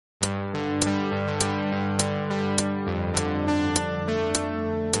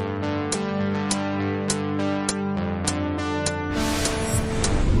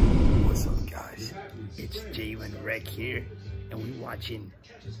back here and we watching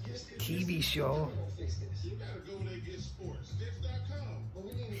TV show.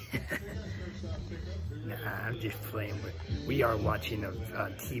 Nah, I'm just playing, but we are watching a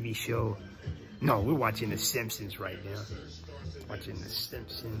TV show. No, we're watching The Simpsons right now. Watching The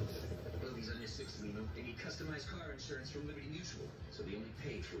Simpsons.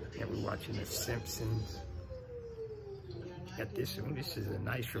 Yeah, we're watching The Simpsons. Got this one. This is a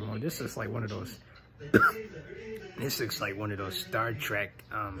nice remote. This looks like one of those. This looks like one of those Star Trek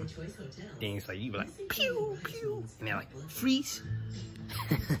things. Like you like pew pew, and they're like freeze.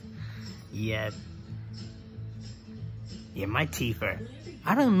 Yeah. Yeah, my teeth are.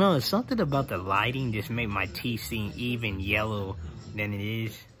 I don't know. Something about the lighting just made my teeth seem even yellow than it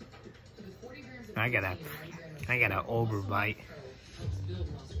is. I got an overbite.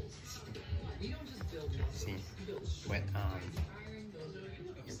 See, but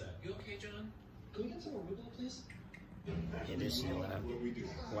yeah, this is what I'm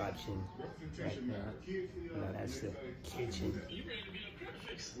watching right now. No, that's the kitchen.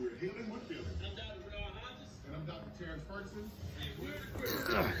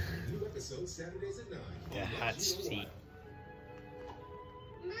 The hot seat.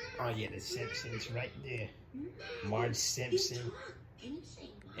 Oh yeah, The Simpsons right there. Marge Simpson.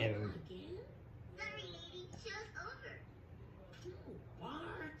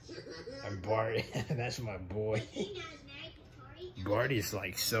 And Bart, that's my boy. Bart is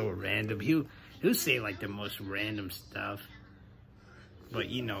like so random. He'll say like the most random stuff. But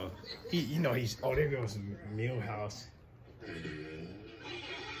you know, he's, oh, there goes Milhouse.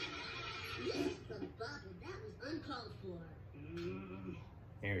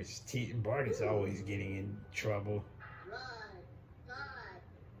 There's Bart is always getting in trouble. God,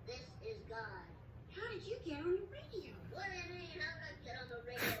 this is God. How did you get on the radio? What do you mean, how did I get on the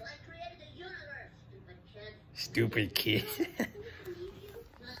radio? I created the universe, stupid kid. Stupid kid.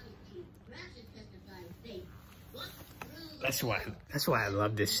 That's why I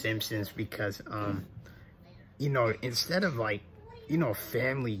love The Simpsons, because you know, instead of like, you know,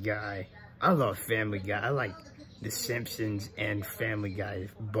 Family Guy, I love Family Guy. I like The Simpsons and Family Guy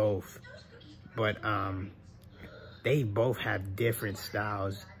both, but they both have different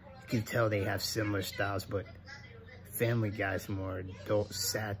styles. You can tell they have similar styles, but Family Guy's more adult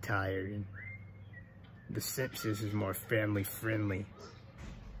satire and The Simpsons is more family friendly.